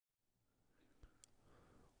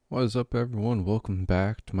What is up, everyone? Welcome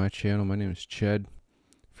back to my channel. My name is Ched.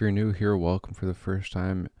 If you're new here, welcome for the first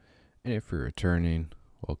time, and if you're returning,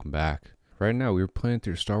 welcome back. Right now, we're playing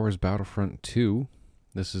through Star Wars Battlefront 2.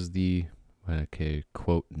 This is the,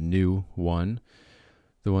 quote, new one.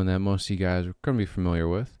 The one that most of you guys are going to be familiar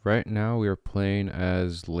with. Right now, we are playing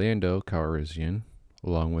as Lando Calrissian,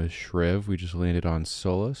 along with Shriv. We just landed on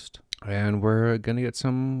Solist, and we're going to get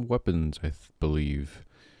some weapons, I believe.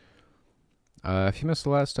 If you missed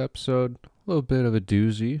the last episode, a little bit of a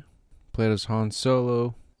doozy. Played as Han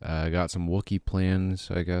Solo. Got some Wookiee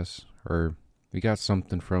plans, I guess. Or we got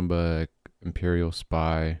something from a Imperial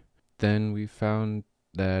spy. Then we found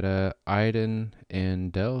that Iden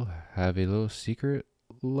and Del have a little secret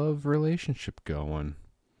love relationship going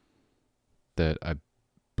that I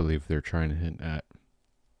believe they're trying to hint at.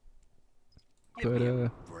 Give me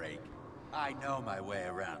a break. I know my way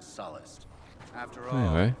around Solist. After all,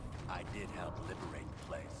 Anyway. I did help liberate the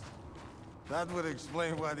place. That would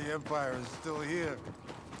explain why the Empire is still here.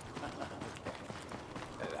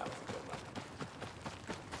 That was a good one.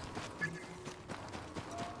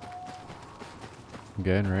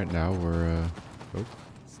 Again, right now we're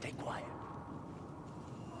Stay quiet.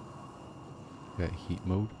 got heat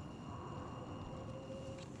mode.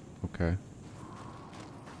 Okay.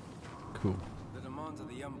 Cool. The demands of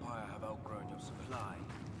the Empire have outgrown your supply.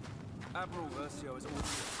 Admiral Versio is all...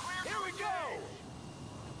 Here we go!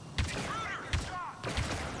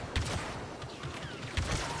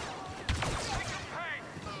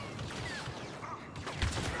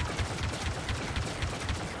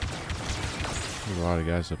 There's a lot of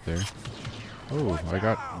guys up there. Oh, I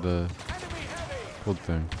got the gold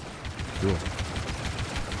thing. Cool.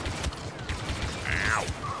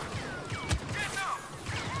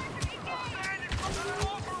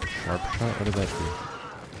 Sharp shot? What did that do?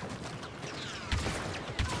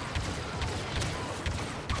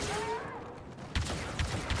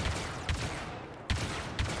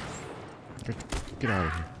 Get out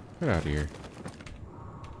of here. Get out of here.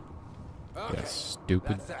 Okay, Yeah,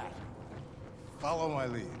 stupid. that's that. Follow my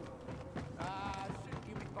lead. Shouldn't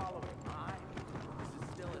you be following mine? This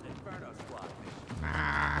is still an Inferno squad mission.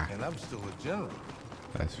 Nah. And I'm still a general.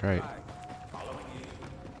 That's right. Following you.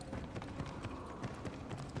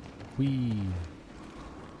 Whee.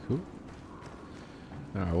 Cool.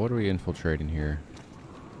 Alright, what are we infiltrating here?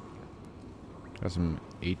 Got some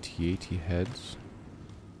AT-AT heads.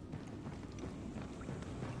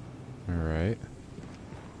 Alright.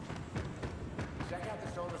 Check out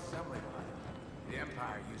this old assembly line. The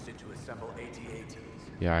Empire used it to assemble AT-ATs.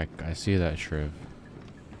 Yeah, I see that, Shriv.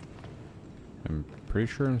 I'm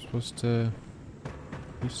pretty sure I'm supposed to...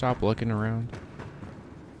 You stop looking around?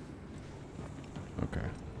 Okay.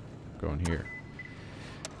 Going here.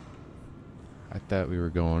 I thought we were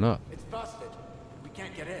going up. It's busted. We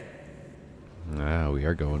can't get in. Nah, we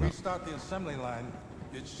are going up. Restart the assembly line.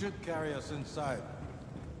 It should carry us inside.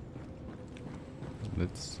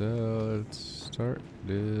 Let's start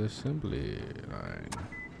the assembly line.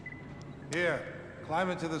 Here, climb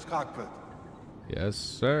into this cockpit. Yes,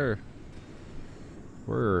 sir.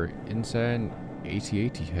 We're inside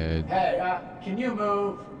AT-AT head. Hey, can you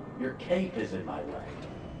move? Your cape is in my way.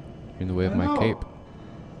 In the way of my No. cape.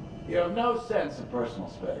 You have no sense of personal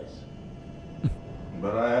space.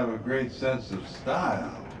 But I have a great sense of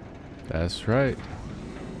style. That's right.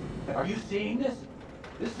 Are you seeing this?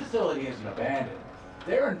 This facility isn't abandoned.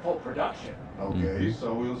 They're in full production. Okay,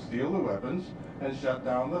 so we'll steal the weapons and shut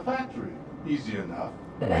down the factory. Easy enough.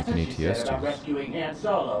 That's what Making you said ATS about too. rescuing Han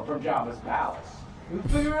Solo from Jabba's palace. We'll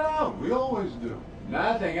figure it out. We always do.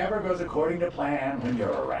 Nothing ever goes according to plan when you're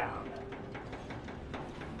around.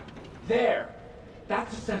 There!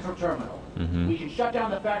 That's the central terminal. We can shut down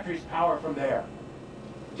the factory's power from there.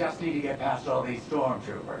 Just need to get past all these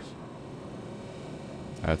stormtroopers.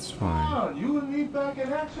 That's Come fine. on, you and me back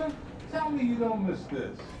in action? Tell me you don't miss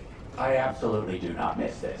this. I absolutely do not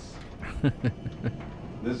miss this.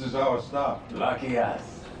 This is our stop. Lucky us.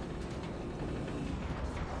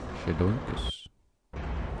 Shadorkus.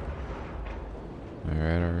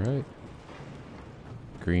 Alright.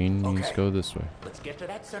 Green needs to Okay. go this way. Let's get to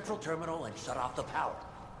that central terminal and shut off the power.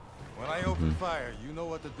 When I open fire, you know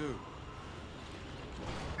what to do.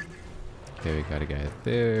 Okay, we got a guy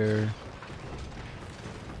there.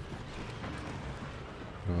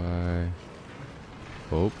 Why?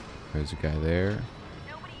 Oh, there's a guy there.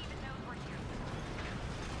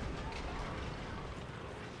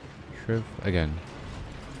 Shriv, again.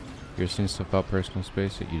 You're seeing stuff about personal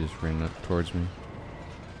space that you just ran up towards me.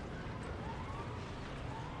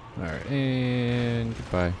 Alright, and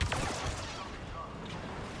goodbye.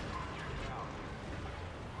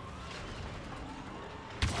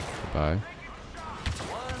 by.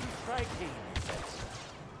 One strike team, you said.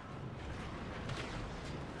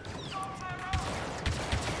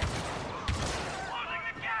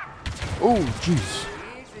 Oh, jeez.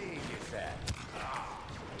 Easy, you said.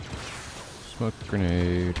 Smoke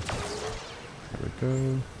grenade. There we go.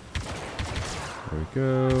 There we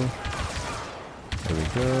go. There we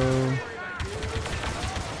go.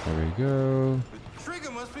 There we go. The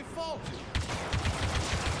trigger must be faulty.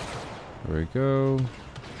 There we go.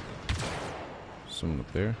 Someone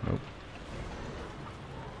up there? Nope.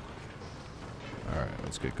 Alright,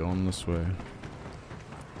 let's get going this way.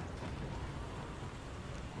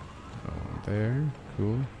 There.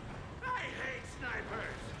 Cool. I hate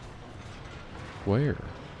snipers. Where?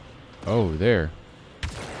 Oh, there.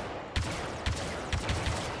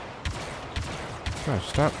 Gosh,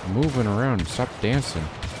 stop moving around and stop dancing.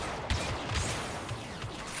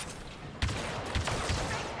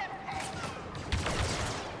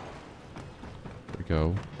 There we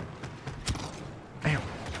go. Ow.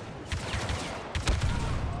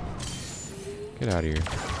 Get out of here.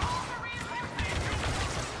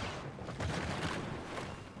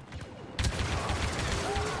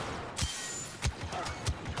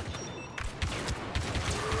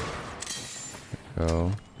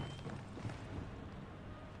 Go.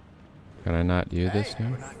 Can I not do this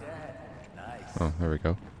now? We're not dead. Nice. Oh, there we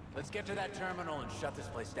go. Let's get to that terminal and shut this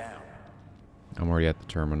place down. I'm already at the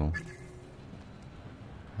terminal.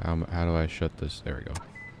 How do I shut this? There we go.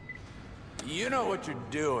 You know what you're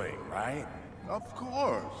doing, right? Of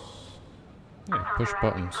course. Yeah, push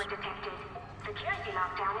buttons. Security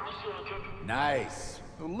lockdown initiated. Nice.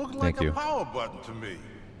 It looked Thank like you. a power button to me.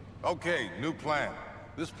 Okay, new plan.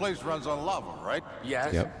 This place runs on lava, right?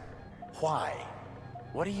 Yes? Yep. Why?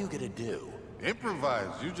 What are you gonna do?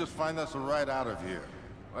 Improvise. You just find us a ride out of here.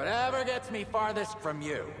 Whatever gets me farthest from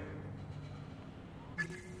you.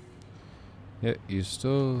 Yeah, you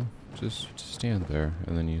still just stand there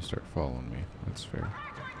and then you start following me. That's fair.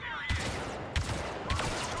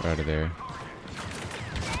 Out of there.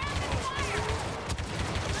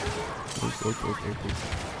 Oop, oop, oop, oop, oop.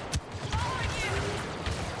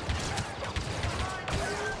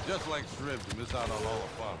 Just like shrimp, you miss out on all the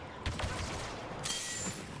fun.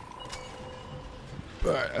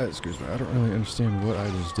 Excuse me, I don't really understand what I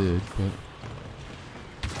just did, but...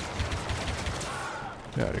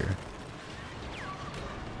 Get out of here.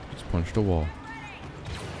 Just punched a wall.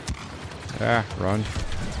 Ah, run.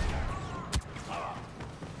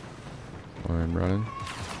 I'm running.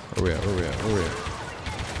 Where we at? Where we at? Where we at?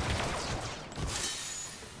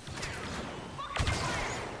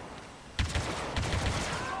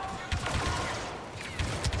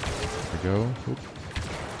 There we go. Oop.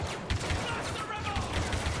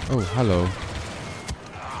 Oh, hello.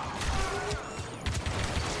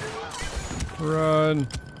 Run!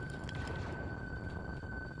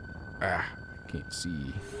 Ah, can't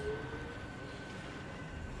see.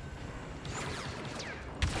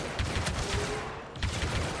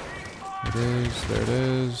 There it is, there it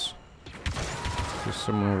is. There's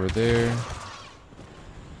someone over there.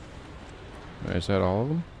 Is that all of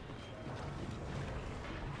them?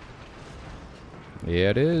 Yeah,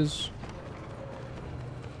 it is.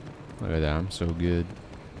 Look at that, I'm so good.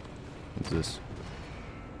 What's this?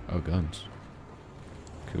 Oh, guns.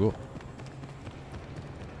 Cool.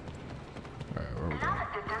 Alright, where are we going? Lava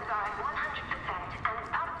systems are at 100% and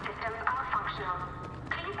pump systems are functional.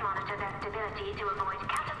 Please monitor their stability to avoid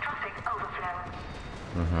catastrophic overflow.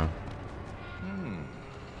 Uh-huh.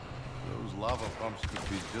 Those lava pumps could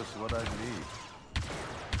be just what I need.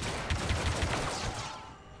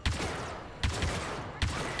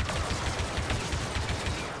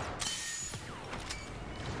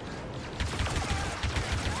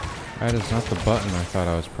 That is not the button I thought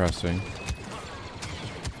I was pressing.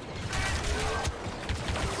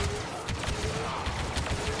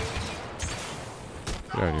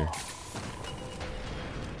 Get out of here.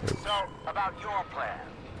 Oops. So, about your plan.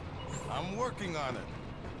 I'm working on it.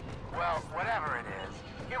 Well, whatever it is,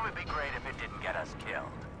 it would be great if it didn't get us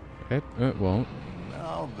killed. It won't.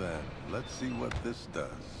 Now then, let's see what this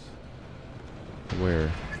does.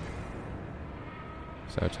 Where?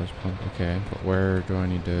 Is that a test point? Okay, but where do I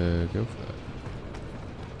need to go for that?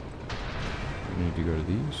 I need to go to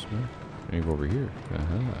these? No? I need to go over here.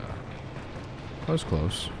 That was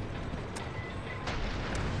close.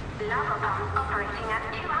 Lava pump operating at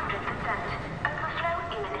 200%. Overflow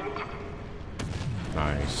imminent.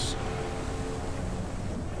 Nice.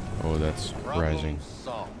 Oh, that's rising Problem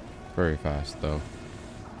solved. very fast, though.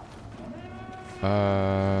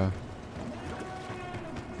 Higher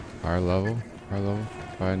level? Higher level?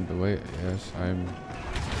 Find the way. Yes, I'm...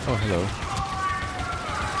 Oh, hello.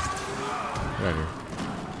 Get out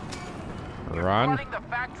of here. Run. Running the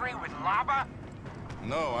factory with lava?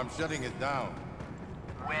 No, I'm shutting it down.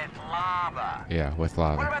 With lava. Yeah, with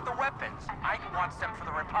What lava. about the weapons? Iden wants them for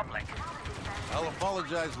the Republic. I'll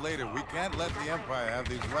apologize later. We can't let the Empire have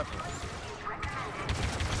these weapons.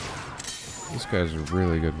 This guy's a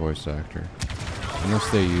really good voice actor. Unless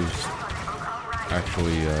they use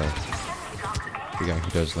actually the guy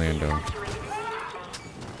who does Lando.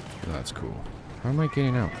 That's cool. How am I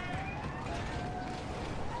getting out?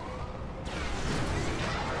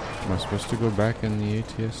 Am I supposed to go back in the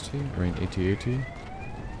ATST? I mean AT-AT?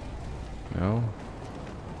 No?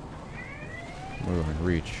 Oh,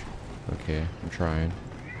 reach. Okay, I'm trying.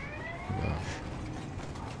 Oh gosh.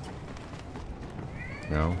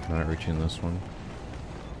 No, not reaching this one.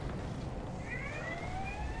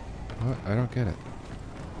 What? I don't get it.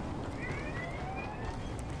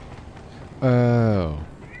 Oh.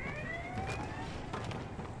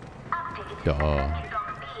 Duh.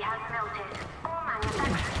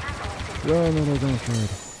 No, don't try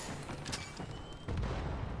it.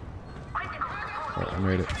 Oh, I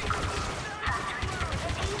made it.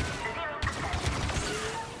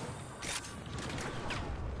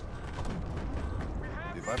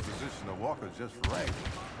 If I position the walker just right,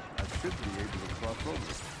 I should be able to cross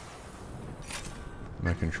over. Am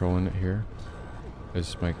I controlling it here?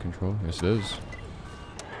 Is this my control? Yes, it is.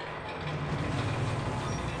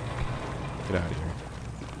 Get out of here.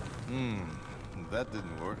 That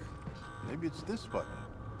didn't work. Maybe it's this button.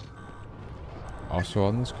 Also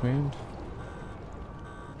on this command?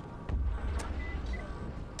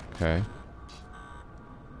 Okay.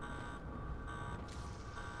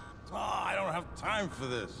 Oh, I don't have time for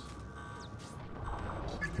this.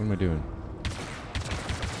 What am I doing?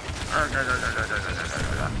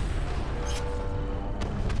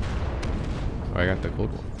 Oh, I got the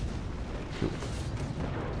gold one. Cool.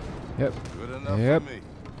 Yep. Good enough Yep. for me.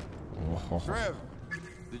 Oh, Trev,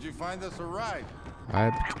 did you find us a ride? I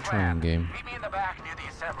had the trying game. Meet me in the back near the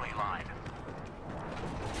assembly line.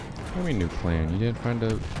 What do you mean new plan? You didn't find a...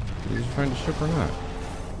 Did you find a ship or not?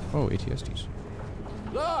 Oh, ATSTs.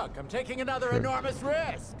 Look, I'm taking another enormous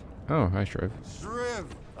risk. Oh, hi, Shriv. Trev,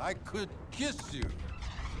 I could kiss you.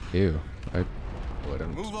 Ew. I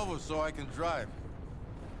wouldn't. Move over so I can drive.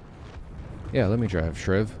 Yeah, let me drive,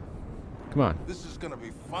 Shriv. Come on. This is gonna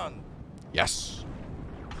be fun. Yes.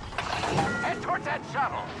 Head towards that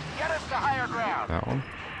shuttle. Get us to higher ground. That one?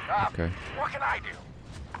 Okay. What can I do?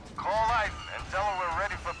 Call Iden and tell her we're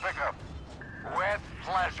ready for pickup. With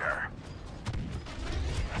pleasure.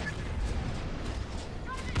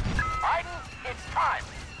 Iden, it's time.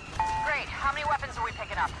 Great. How many weapons are we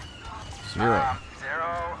picking up? 0.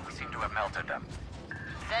 Zero. We seem to have melted them.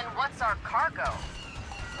 Then what's our cargo?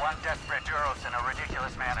 One desperate Duros and a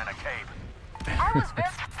ridiculous man in a cape. I was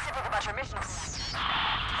very specific about your mission.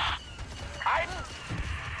 Iden?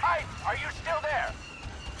 Iden, are you still there?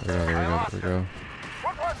 There we go.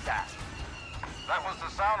 What was that? That was the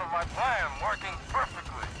sound of my plan working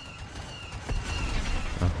perfectly.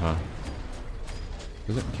 Uh-huh.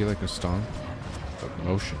 Doesn't it feel like a stomp? But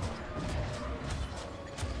motion.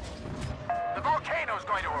 The volcano's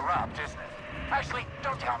going to erupt, isn't it? Actually,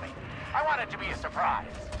 don't tell me. I want it to be a surprise.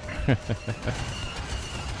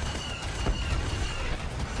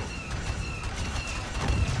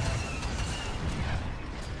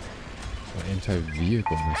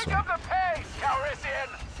 Anti-vehicle Pick missile. up the pace, Calrissian!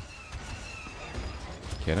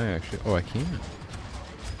 Can I actually? Oh, I can.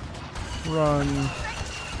 Run.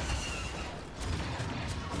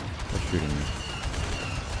 They're shooting me.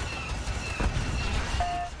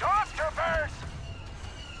 Stormtroopers!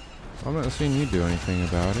 I'm not seeing you do anything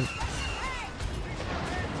about it.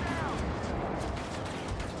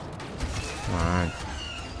 Come on.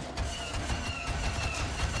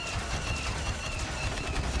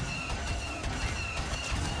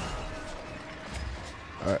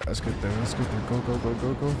 Alright, let's get there. Go.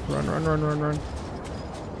 Run.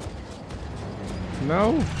 No!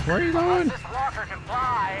 Where are you going? This walker can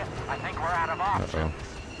fly. I think we're out of options.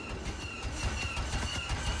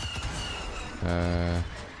 Uh-oh.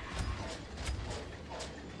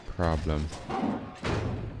 Problem.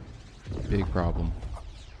 Big problem.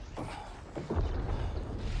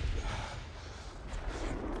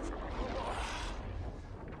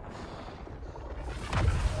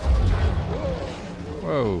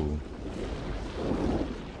 Whoa.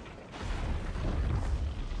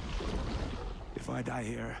 If I die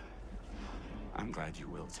here, I'm glad you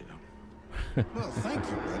will too. Well, thank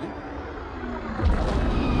you, buddy.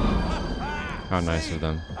 How nice of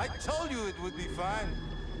them. I told you it would be fine.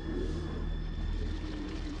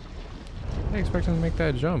 I didn't expect him to make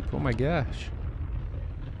that jump. Oh my gosh.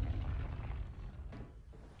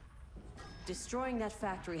 Destroying that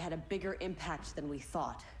factory had a bigger impact than we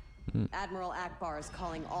thought. Admiral Akbar is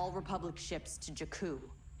calling all Republic ships to Jakku.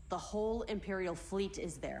 The whole Imperial fleet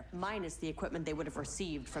is there, minus the equipment they would have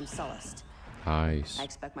received from Sullust. Nice. I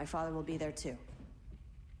expect my father will be there too.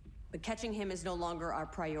 But catching him is no longer our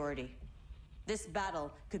priority. This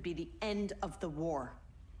battle could be the end of the war.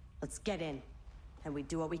 Let's get in, and we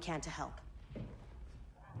do what we can to help.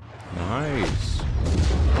 Nice.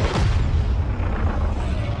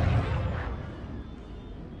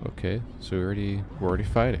 Okay, so we're already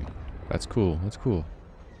fighting. That's cool. That's cool.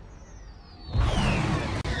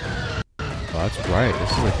 Oh, that's right.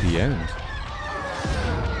 This is at the end.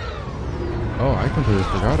 Oh, I completely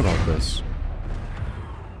forgot about this.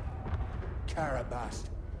 Carabast.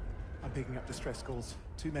 I'm picking up distress calls.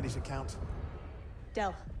 Too many to count.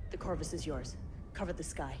 Del, the Corvus is yours. Cover the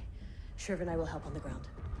sky. Shriv and I will help on the ground.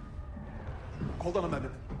 Hold on a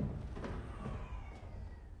moment.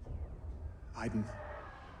 Iden.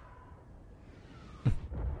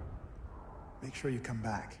 Make sure you come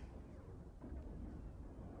back.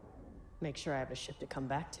 Make sure I have a ship to come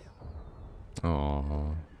back to.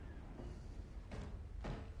 Aww.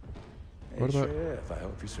 Hey, Shriv, I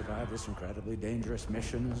hope you survive this incredibly dangerous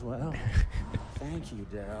mission as well. Thank you,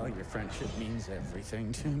 Del. Your friendship means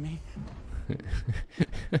everything to me.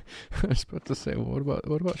 I was about to say, what about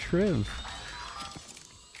Shriv?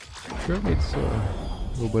 Shriv needs a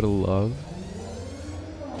little bit of love.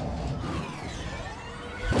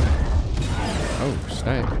 Oh,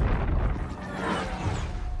 snap.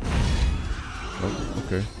 Oh,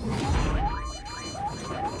 okay.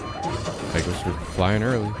 I guess we're flying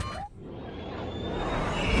early.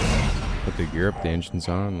 Put the gear up, the engine's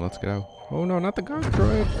on, let's go. Oh no, not the gun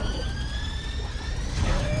droid!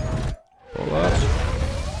 Pull up.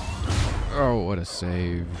 Oh, what a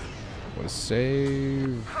save. What a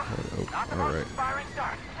save. Oh, alright.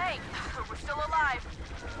 Hey, we're still alive.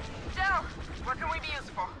 Del, where can we be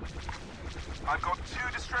useful? I've got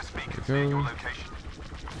 2 distress beacons near your location.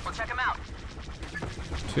 We'll check them out.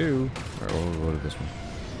 2. Alright, we'll go to this one.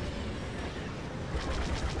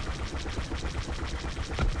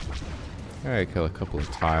 Alright, kill a couple of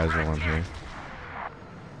ties while I'm here.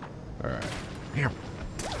 Alright.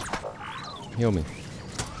 Heal me.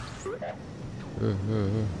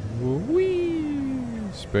 Whee!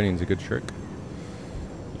 Spinning's a good trick.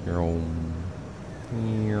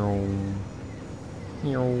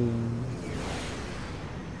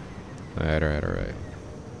 Alright.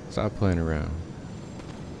 Stop playing around.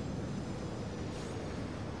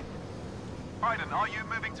 Iden, are you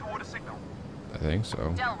moving toward a signal? I think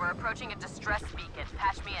so. Del, we're approaching a distress beacon.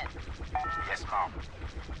 Patch me in. Yes, Mom.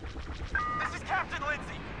 This is Captain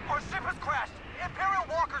Lindsay. Our ship has crashed. Imperial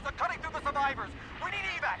walkers are cutting through the survivors. We need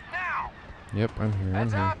evac now. Yep, I'm here.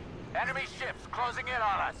 Heads up! Enemy ships closing in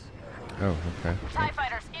on us. Oh, okay. TIE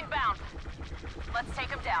fighters inbound. Let's take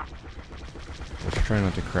them down. Let's try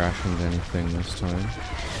not to crash into anything this time.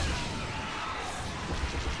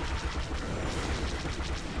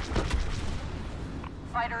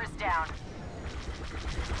 Fighter is down.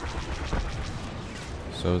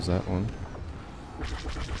 So is that one.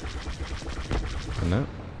 And that.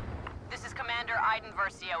 This is Commander Iden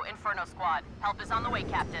Versio, Inferno Squad. Help is on the way,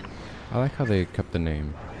 Captain. I like how they kept the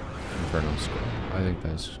name Inferno Squad. I think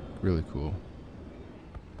that's really cool.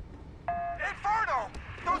 Inferno!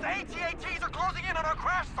 Those AT-ATs are closing in on our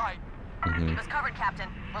crash site. Keep us covered, Captain.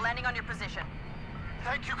 We're landing on your position.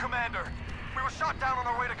 Thank you, Commander. We were shot down on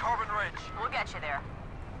our way to Carbon Ridge. We'll get you there.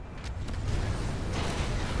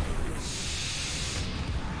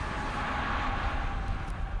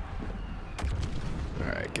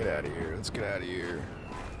 Alright, get out of here. Let's get out of here.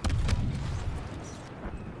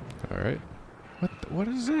 Alright. What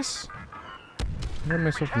is this? I got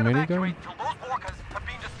myself a minigun?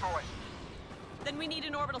 Then we need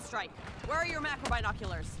an orbital strike. Where are your macro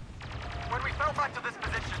binoculars? When we fell back to this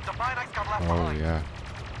position, the Binax got left Oh, behind. yeah.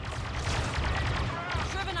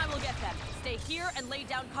 Shriv and I will get them. Stay here and lay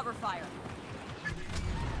down cover fire.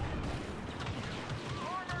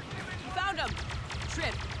 Found him!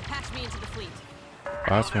 Shriv, patch me into the fleet.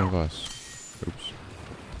 That's one of us. Oops.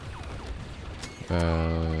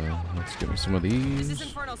 Let's get me some of these. This is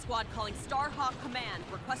Inferno Squad calling Starhawk Command,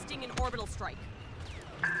 requesting an orbital strike.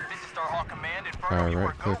 This is Starhawk Command. Inferno, you are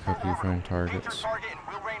Alright, click go up for you orbital. find Aim targets. your target and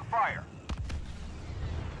we'll rain fire.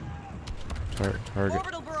 Target.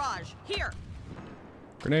 Orbital barrage, here!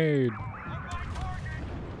 Grenade!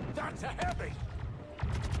 That's a heavy!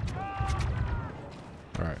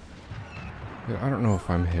 Alright. Yeah, I don't know if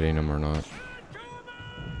I'm hitting him or not.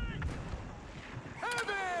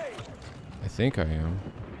 I think I am.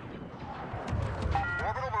 Orbital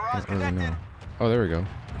I barrage don't really know. connected. Oh, there we go.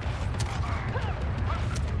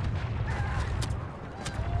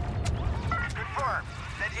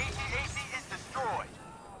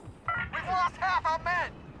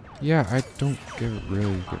 Yeah, I don't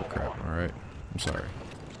really give a crap, alright? I'm sorry.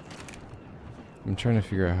 I'm trying to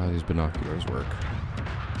figure out how these binoculars work.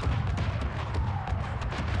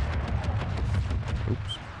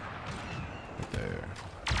 Oops. Right there.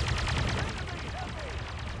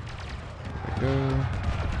 There we go.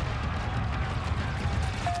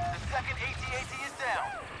 The second AT-AT is down.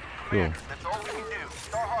 Cool. That's all we can do.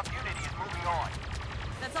 Starhawk Unity is moving on.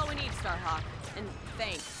 That's all we need, Starhawk. And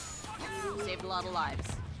thanks. You saved a lot of lives.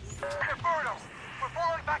 Infernos! We're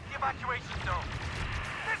falling back to the evacuation zone.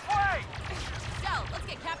 This way! Del, let's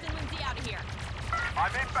get Captain Lindsay out of here.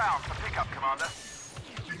 I'm inbound for pickup, Commander.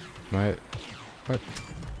 What?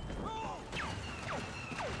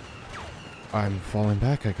 I'm falling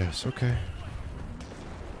back, I guess. Okay.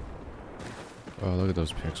 Oh, look at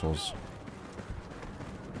those pixels.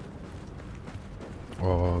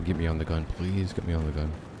 Oh, get me on the gun, please. Get me on the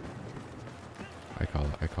gun. I call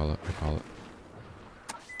it. I call it. I call it.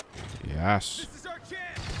 Yes. This is our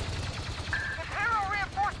chance! Imperial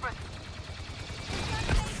reinforcements!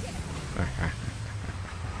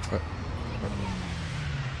 What?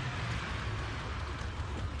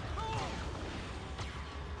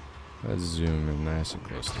 Let's zoom in nice and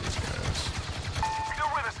close to these guys. Still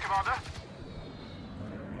with us, Commander?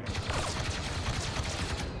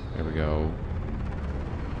 There we go.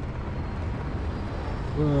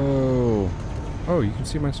 Whoa. Oh, you can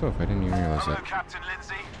see myself. I didn't even realize Hello, that. Captain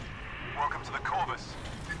Lindsay. Welcome to the Corvus.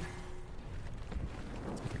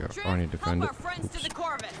 There we go. Oh, I need to defend it. Help our friends to the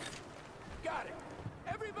Corvus. Got it.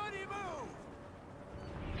 Everybody move.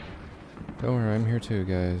 Don't worry, I'm here too,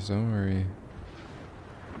 guys. Don't worry.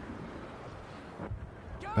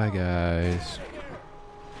 Bye, guys.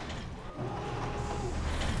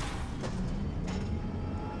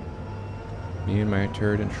 Me and my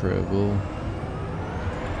turret in trouble.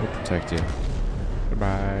 We'll protect you.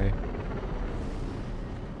 Goodbye.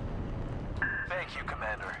 Thank you,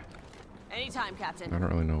 Commander. Anytime, Captain. I don't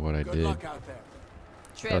really know what I Good did. luck out there.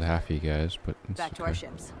 Trip. About half of you guys, but it's Back to okay. our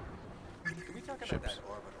ships. Can we talk about Ships. that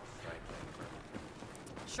orbital strike?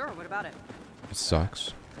 Sure, what about it? It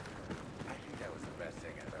sucks. I think that was the best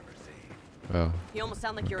thing I've ever seen. Well, You almost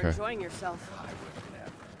sound like you're Okay. enjoying yourself. I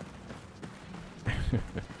would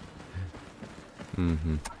never.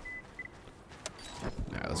 mm-hmm.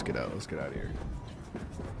 Nah, let's get out. Let's get out of here.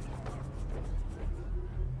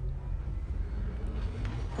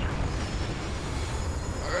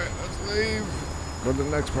 Alright, let's leave. Go to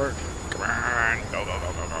the next part. Come on. Go, go,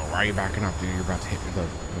 go, go, go. Why are you backing up, dude? You're about to hit me, though.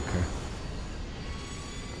 Okay.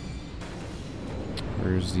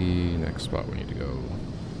 Where's the next spot we need to go?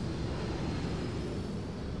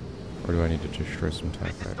 Or do I need to destroy some TIE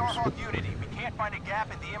This is fighters? Starhawk Unity. We can't find a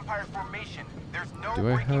gap in the Empire formation. There's no Do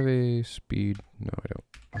I breaking have a speed? No, I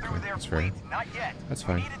don't. through Okay, their that's fair. fleet. Not yet. That's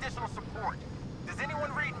We fine. need additional support. Does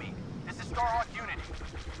anyone read me? This is Starhawk Unity.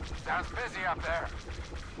 Sounds busy up there.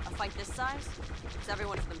 A fight this size? It's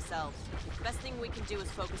everyone for themselves. Best thing we can do is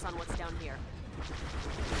focus on what's down here.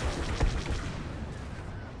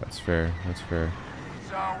 That's fair. That's fair.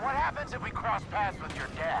 So, what happens if we cross paths with your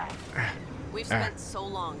dad? We've spent so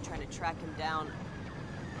long trying to track him down.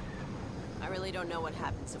 I really don't know what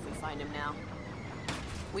happens if we find him now.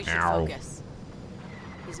 We should Ow. focus.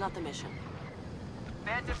 He's not the mission.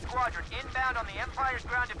 Phantom Squadron inbound on the Empire's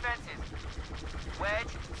ground defenses. Wedge,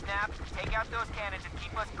 Snap, take out those cannons and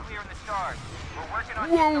keep us clear in the stars. We're working on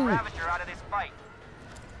getting the Ravager out of this fight.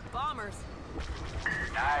 Bombers.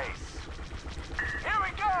 Nice. Here we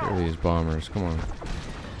Here go! are these bombers. Come on.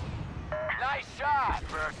 Nice shot,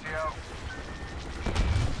 Versio.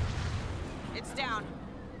 It's down.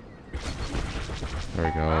 There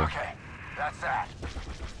we go. Okay, that's that.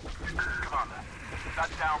 Commander, that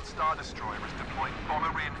downed Star Destroyer is deploying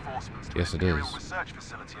bomber reinforcements to Yes, the it Imperial is. research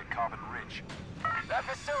facility at Carbon Ridge. That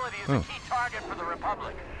facility is Oh. a key target for the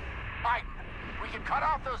Republic. Iden, we can cut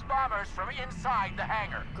off those bombers from inside the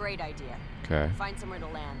hangar. Great idea. Okay. Find somewhere to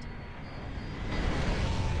land.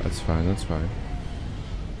 That's fine. That's fine.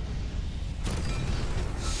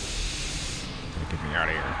 Get me out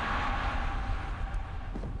of here.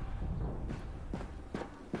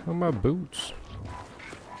 Oh, my boots.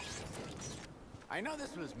 I know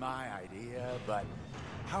this was my idea, but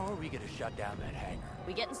how are we gonna shut down that hangar?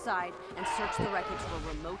 We get inside and search the wreckage for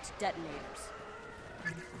remote detonators.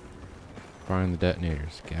 Find the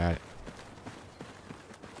detonators. Got it.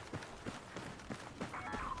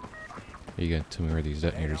 Are you gonna tell me where these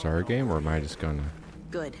detonators are, game, or am I just gonna?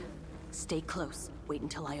 Good. Stay close. Wait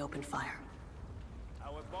until I open fire.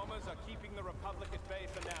 Our bombers are keeping the Republic at bay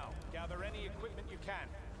for now. Gather any equipment you can.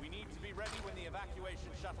 We need to be ready when the evacuation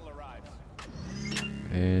shuttle arrives.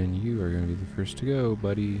 And you are gonna be the first to go,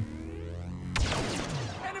 buddy.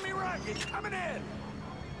 Enemy It's coming in!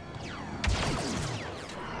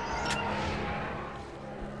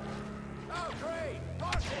 Oh, great!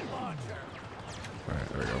 Rocket launcher! Alright,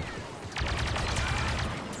 there we go.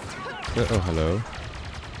 Oh, hello.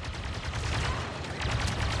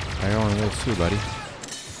 I got one of those too, buddy.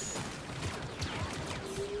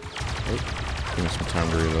 Oh, give me some time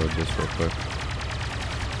to reload this real quick.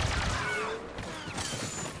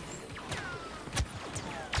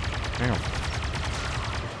 Ow.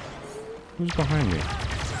 Who's behind me?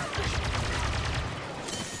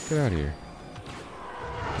 Get out of here.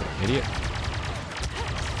 Idiot.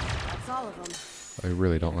 That's all of them. I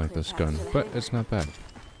really don't like this gun, but it's not bad.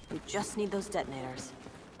 We just need those detonators.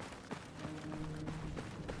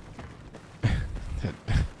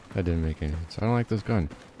 That didn't make any sense. I don't like this gun,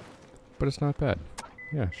 but it's not bad.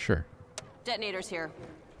 Yeah, sure. Detonators here.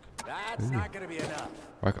 That's not gonna be enough.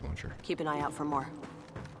 Rocket launcher. Keep an eye out for more.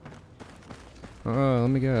 Let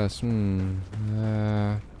me guess.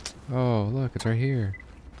 Oh, look, it's right here.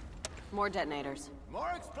 More detonators.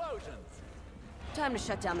 More explosions! Time to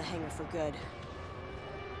shut down the hangar for good.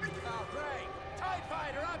 Oh, great! TIE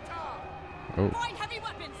fighter on top! Oh. Find heavy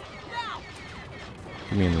weapons now.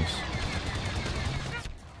 Give me this.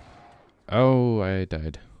 Oh, I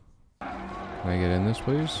died. Can I get in this,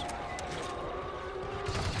 please?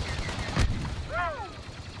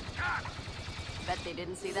 Bet they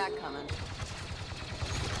didn't see that coming.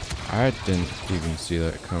 I didn't even see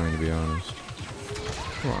that coming, to be honest.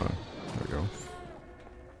 Come on. There we go.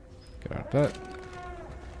 Get out of that.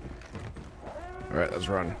 Alright, let's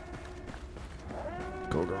run.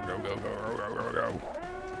 Go, go, go, go, go, go, go, go, go.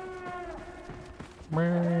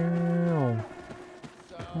 Meow.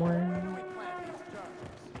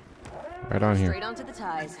 Right on here. Straight onto the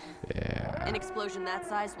ties. Yeah. An explosion that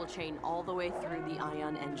size will chain all the way through the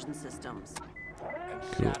ion engine systems. And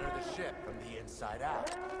Cool. shatter the ship from the inside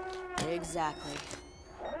out. Exactly.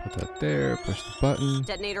 Put that there. Push the button.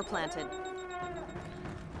 Detonator planted.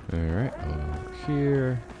 Alright, over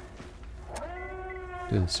here.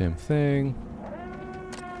 Do the same thing.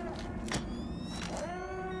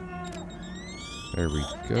 There we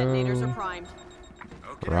Detonators are go. primed.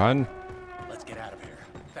 Okay. Run. Let's get out of here.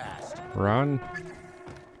 Fast. Run.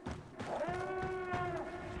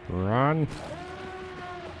 Run.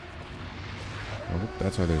 Oh,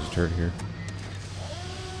 that's why there's a turret here.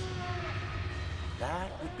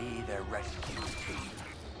 That would be their rescue team.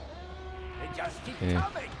 They just keep Yeah.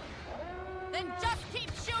 coming! Then just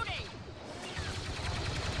keep shooting.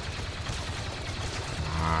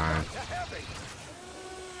 Ah. To heavy!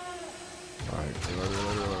 Alright, reload,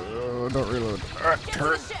 reload, reload. Oh, don't reload. Alright, Get to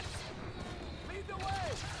turret. the ships. Lead the way!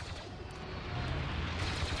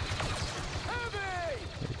 Heavy!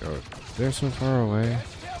 There we go. They're so far away. They're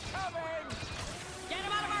still coming! Get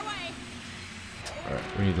them out of our way. Alright,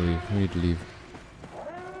 we need to leave. We need to leave.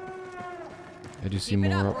 I do see Keep it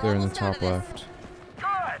more up, up we're there in the almost out top of this. left.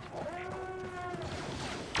 Good!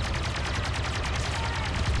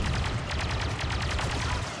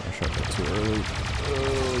 I shot that too early.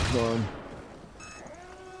 Oh, come on.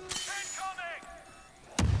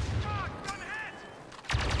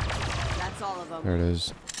 That's all of them. There it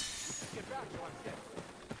is.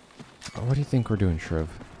 Oh, what do you think we're doing, Shriv?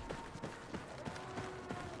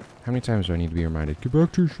 How many times do I need to be reminded? Get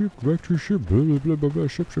back to your ship, get back to your ship, blah blah blah blah blah,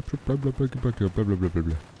 ship, ship, ship, blah blah blah, get back to your blah blah blah blah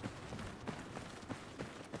blah.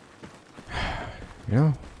 You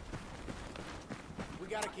know? We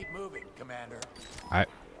gotta keep moving, Commander.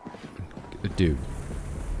 Dude.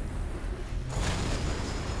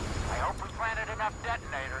 I hope we planted enough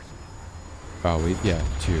detonators. Oh, yeah,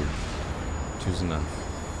 two. Two's enough.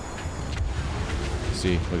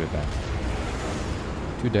 See, look at that.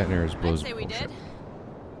 2 detonators I'd blows say the we whole did. ship.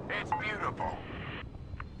 It's beautiful.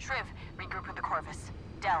 Shriv, regroup with the Corvus.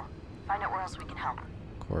 Del, find out where else we can help.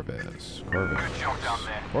 Corvus. Good job down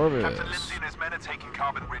there. Corvus. Captain Lindsay and his men are taking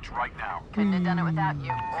Carbon Ridge right now. Couldn't have done it without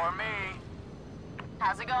you. Or me.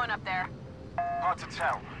 How's it going up there? Hard to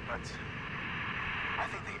tell, but I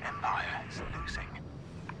think the Empire is losing.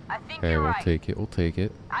 I think Hey, you're we'll right. take it. We'll take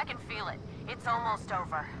it. I can feel it. It's almost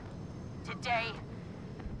over. Today,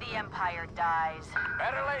 the Empire dies.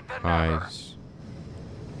 Better late than never. Nice.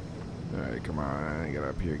 Alright, come on. Get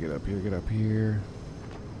up here, get up here, get up here.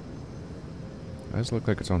 That does look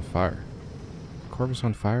like it's on fire. Corvus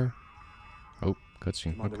on fire? Oh,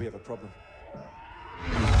 cutscene. Commander, we Okay. have a problem.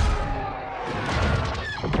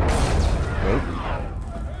 Oh.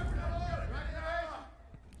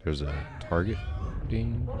 There's a target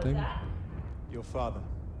thing. Your father.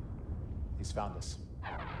 He's found us.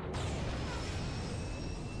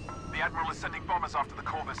 The Admiral is sending bombers after the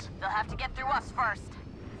Corvus. They'll have to get through us first.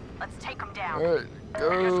 Let's take them down. Alright,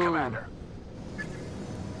 go. Yes, Commander.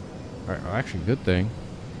 Alright, well, actually, good thing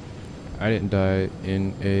I didn't die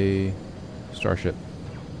in a starship.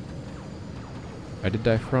 I did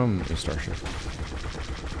die from a starship.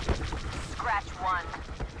 Scratch one.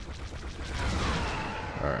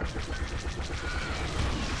 Alright.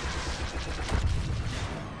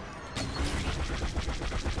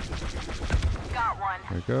 Got one.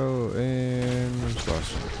 There we go, and just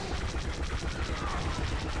lost one.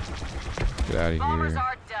 Get out of Bombers here.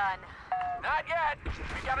 are done. Not yet.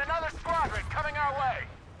 We got another squadron coming our way.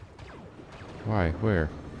 Why? Where?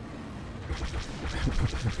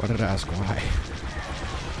 Why did I ask why?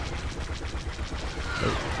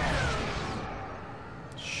 Oh.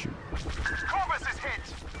 Shoot. Corvus is hit.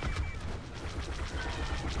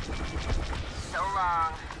 So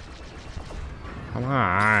long. Come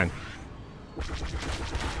on.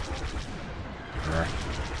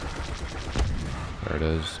 There it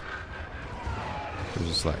is. Where's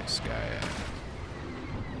this slice guy at?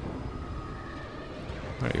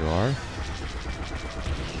 There you are.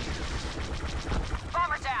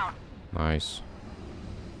 Bomber down. Nice.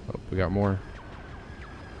 Oh, we got more.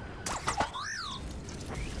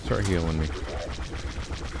 Start healing me.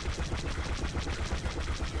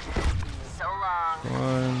 So long.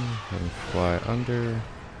 One. And fly under.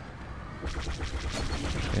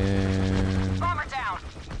 And Bomber down.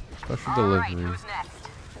 special All right, delivery. who's next?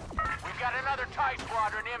 We've got another TIE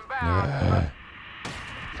squadron inbound. Ah.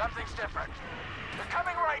 Something's different. They're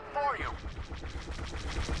coming right for you.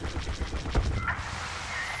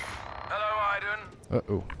 Hello, Iden.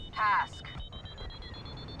 Uh-oh. Task.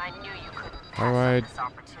 I knew you couldn't pass Alright. up this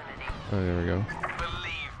opportunity. Oh, there we go.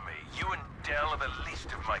 Believe me, you and Dell are the least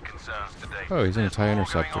of my concerns today. Oh, he's in a TIE There's more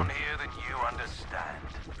interceptor. going on here than you understand.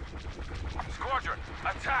 Squadron,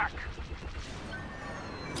 attack!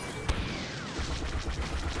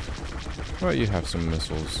 Well, you have some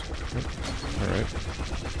missiles. Alright.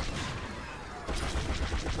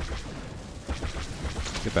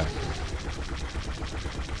 Get back.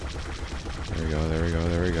 There we go, there we go,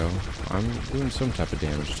 there we go. I'm doing some type of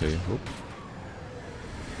damage to you. Oop.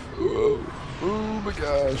 Oh, oh my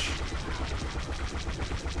gosh.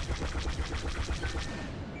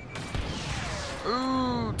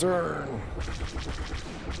 Ooh, turn.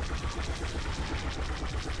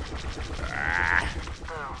 Ah.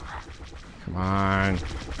 Come on.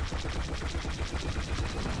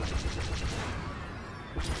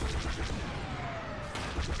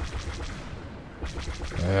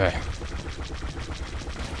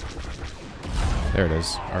 There it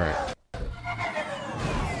is. All right.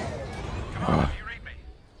 Come on, you read me.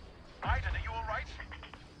 Iden, are you all right?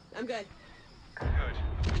 I'm good. Good.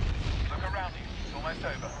 Look around you. It's almost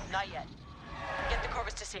over. Not yet. Get the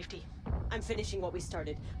Corvus to safety. I'm finishing what we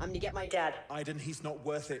started. I'm gonna get my dad. Iden, he's not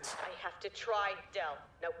worth it. I have to try, Del.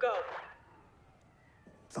 Now go.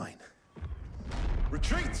 Fine.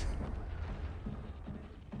 Retreat!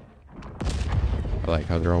 I like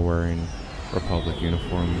how they're all wearing Republic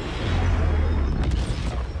uniform.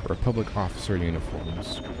 Republic officer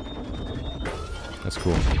uniforms. That's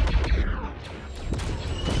cool.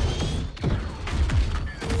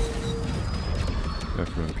 Go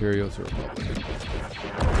from Imperial to Republic.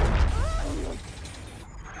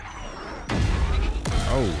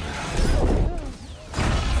 Oh.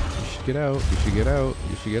 You should get out. You should get out.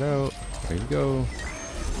 You should get out. There you go.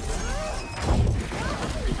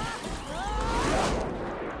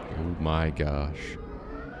 Oh my gosh.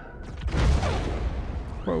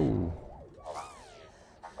 Whoa.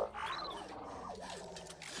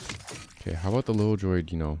 Okay, how about the little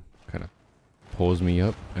droid, you know, kind of pulls me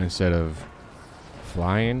up instead of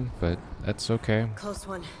flying, but that's okay. Close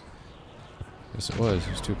one. Yes, it was.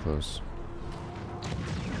 It was too close.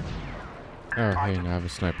 Oh, hey, now I have a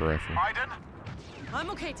sniper rifle. Iden? I'm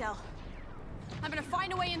okay, Del. I'm gonna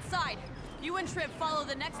find a way inside. You and Trip follow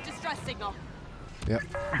the next distress signal. Yep.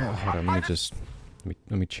 Oh, hold on, let me just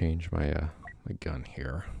let me change my my gun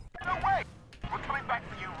here. No way! We're coming back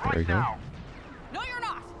for you right There you go. now. No, you're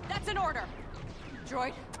not. That's an order.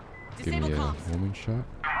 Droid, Give disable me a comms. homing shot.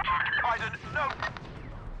 Iden, no!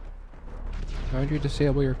 How'd you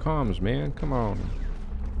disable your comms, man? Come on.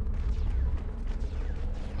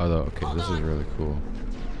 Although, okay, this is really cool.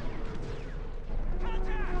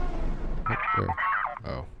 Oh, where?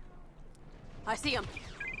 Oh. I see him.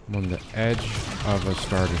 I'm on the edge of a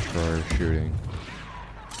Star Destroyer shooting.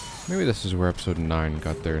 Maybe this is where episode 9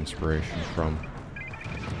 got their inspiration from.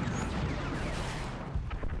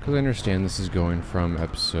 Because I understand this is going from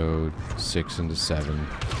episode 6 into 7.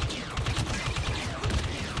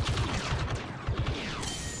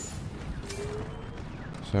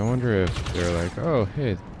 So I wonder if they're like, oh,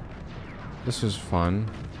 hey, this is fun.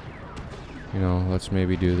 You know, let's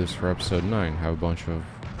maybe do this for episode 9. Have a bunch of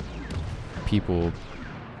people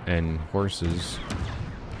and horses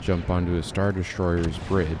jump onto a Star Destroyer's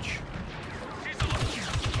bridge.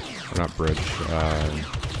 Or not bridge,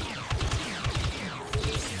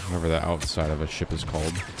 whatever the outside of a ship is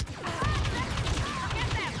called.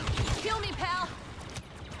 Kill me, pal.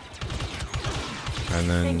 And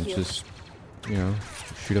then just, you know,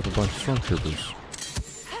 shoot up a bunch of stormtroopers.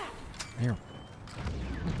 Here.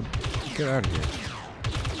 Get out of here.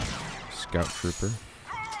 Scout trooper.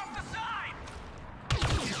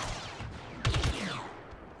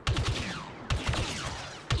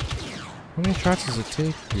 How many shots does it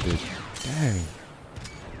take you to... Dang.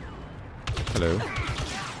 Hello.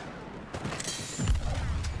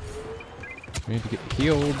 I need to get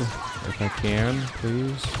healed if I can,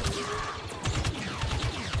 please.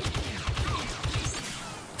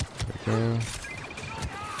 There we go.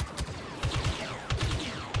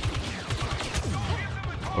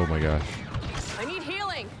 Oh my gosh. I need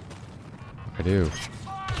healing. I do.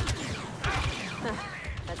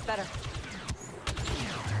 That's better.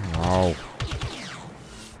 Wow.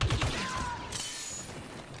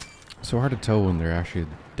 So hard to tell when they're actually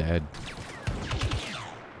dead.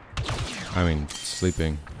 I mean,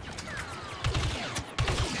 sleeping.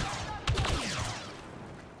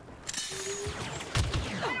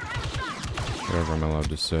 Whatever I'm allowed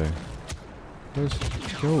to say.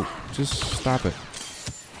 Just go. Just stop it.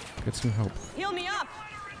 Get some help. Heal me up.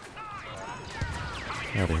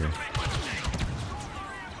 Out of here.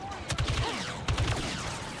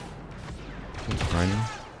 Behind me?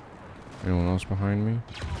 Anyone else behind me?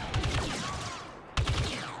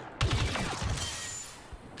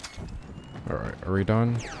 Alright, are we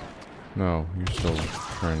done? No, you're still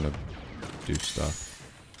trying to do stuff.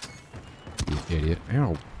 You idiot.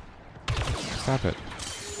 Ow! Stop it.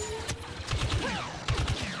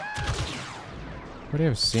 Why do you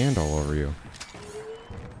have sand all over you?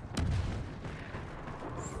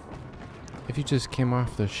 If you just came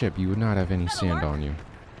off the ship, you would not have any sand on you.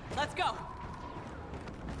 Let's go.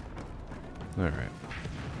 Alright.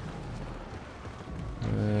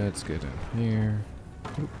 Let's get in here.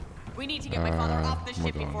 Oop. We need to get my father off the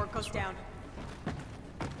ship we're before it goes down.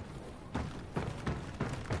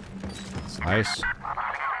 Slice.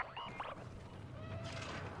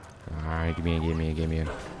 Alright, give me a.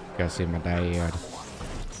 Gotta save my dad.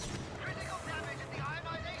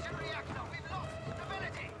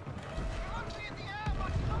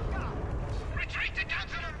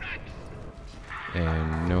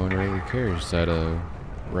 And no one really cares that a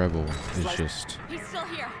rebel is just, He's still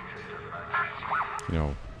here. you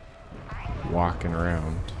know, walking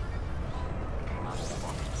around.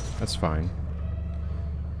 That's fine.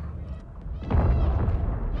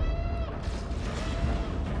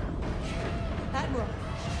 Admiral,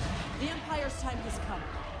 the Empire's time has come.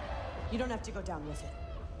 You don't have to go down with it.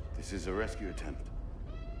 This is a rescue attempt.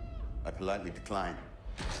 I politely decline.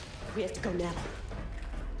 We have to go now.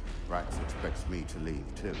 Rax expects me to leave,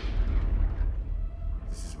 too.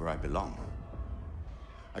 This is where I belong.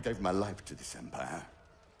 I gave my life to this empire.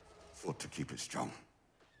 Fought to keep it strong.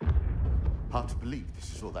 Hard to believe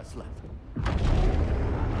this is all that's left.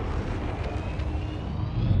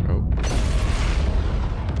 Oh.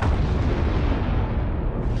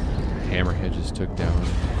 Hammerhead just took down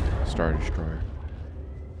Star Destroyer.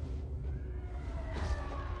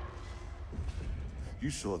 You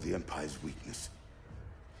saw the Empire's weakness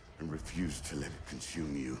and refused to let it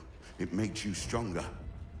consume you. It made you stronger.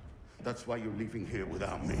 That's why you're leaving here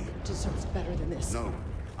without me. Deserves better than this. No,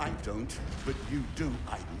 I don't, but you do,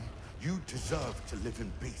 Iden. You deserve to live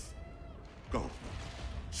in peace. Go.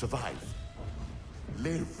 Survive.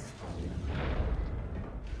 Live.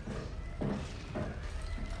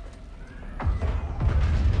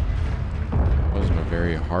 Wasn't a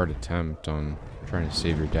very hard attempt on trying to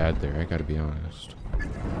save your dad there, I gotta be honest.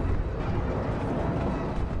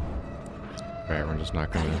 Alright, we're just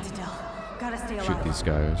not gonna shoot these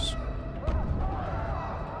guys.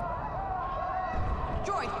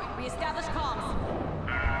 Droid, reestablish comms.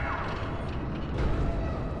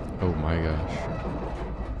 Oh my gosh.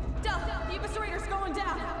 Del, the eviscerator's going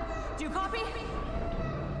down. Do you copy?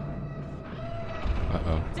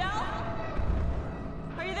 Uh-oh. Del?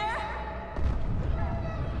 Are you there?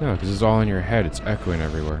 No, because it's all in your head. It's echoing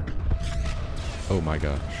everywhere. Oh my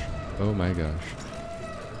gosh. Oh my gosh.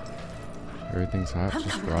 Everything's hot.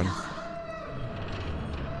 Just run.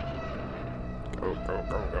 Go, go,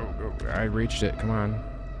 go, go, go. I reached it. Come on.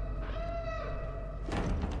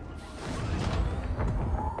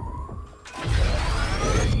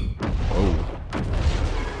 Oh.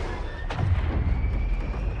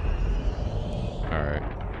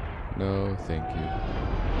 No, thank you.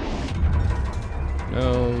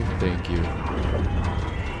 No, thank you.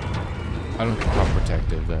 I don't care how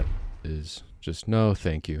protective that is. Just no,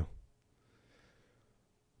 thank you.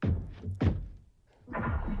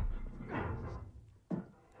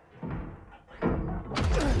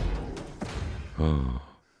 Oh,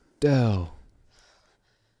 Del.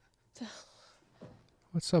 Del.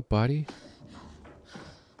 What's up, buddy?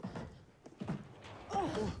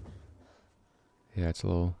 Yeah, it's a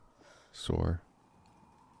little sore.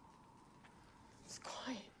 It's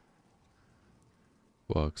quiet.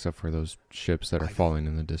 Well, except for those ships that are falling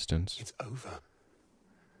in the distance. It's over.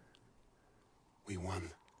 We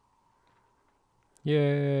won.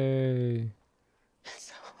 Yay!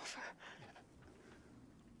 It's over.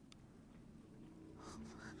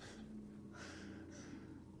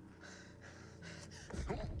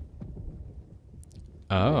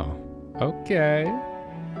 Oh, okay.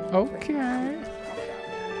 Okay.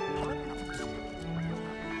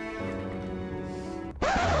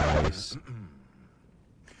 Nice.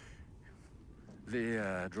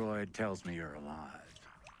 The droid tells me you're alive.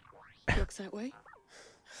 Looks that way.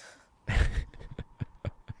 I'm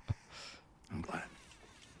glad.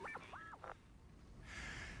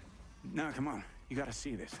 Now, come on. You gotta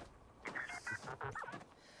see this.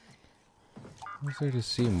 Was there to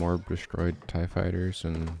see more destroyed TIE fighters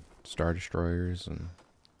and Star Destroyers and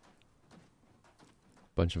a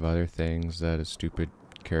bunch of other things that a stupid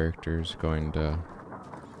character's going to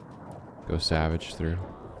go savage through?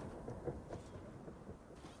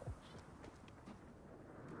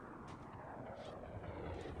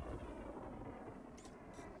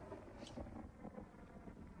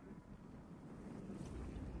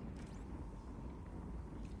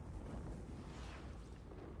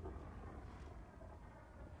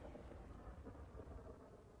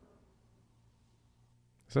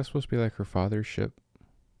 Is that supposed to be like her father's ship?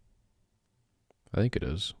 I think it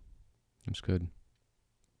is. It's good.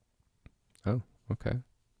 Oh, okay.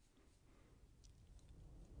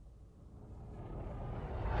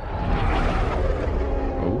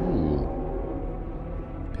 Oh.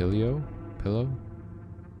 Pillow? Pillow? I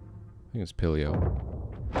think it's Pillow.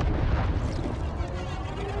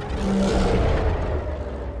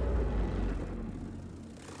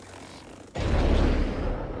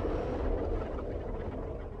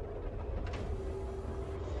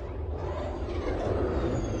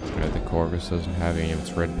 Corvus doesn't have any of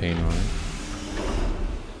its red paint on it.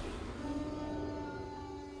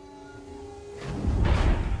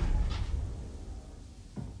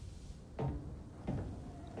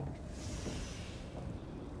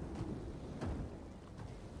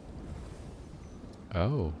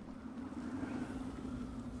 Oh.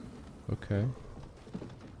 Okay.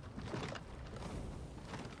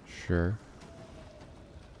 Sure.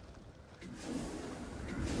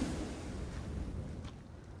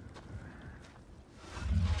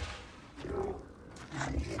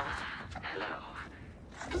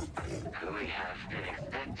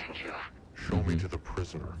 Show me to the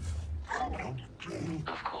prisoner.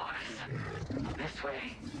 Of course. This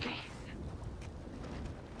way, please.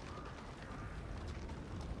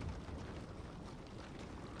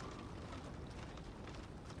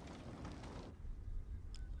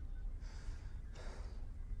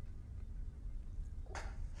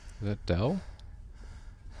 Is that Del?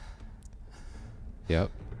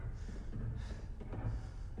 Yep.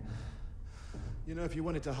 You know, if you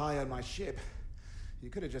wanted to hire my ship, you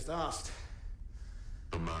could have just asked.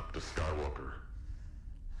 The map to Skywalker.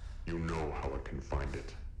 You know how I can find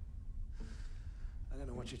it. I don't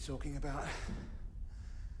know what you're talking about.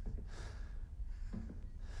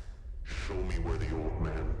 Show me where the old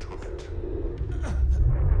man took it.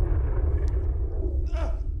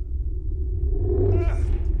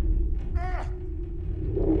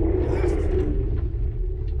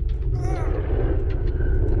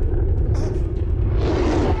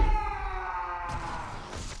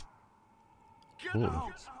 Get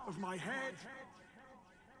out of my head!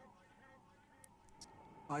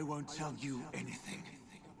 I won't tell you anything.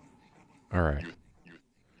 Alright.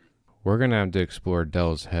 We're going to have to explore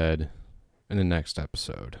Del's head in the next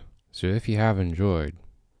episode. So if you have enjoyed,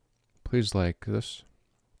 please like this.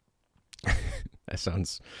 That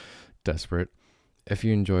sounds desperate. If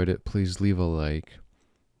you enjoyed it, please leave a like.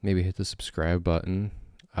 Maybe hit the subscribe button.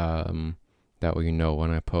 That way you know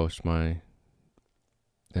when I post the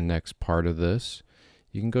next part of this.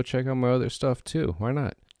 You can go check out my other stuff too. Why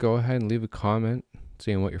not? Go ahead and leave a comment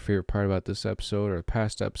saying what your favorite part about this episode or a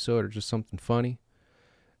past episode or just something funny.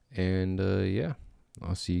 And yeah,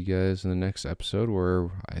 I'll see you guys in the next episode where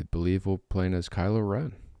I believe we'll play as Kylo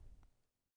Ren.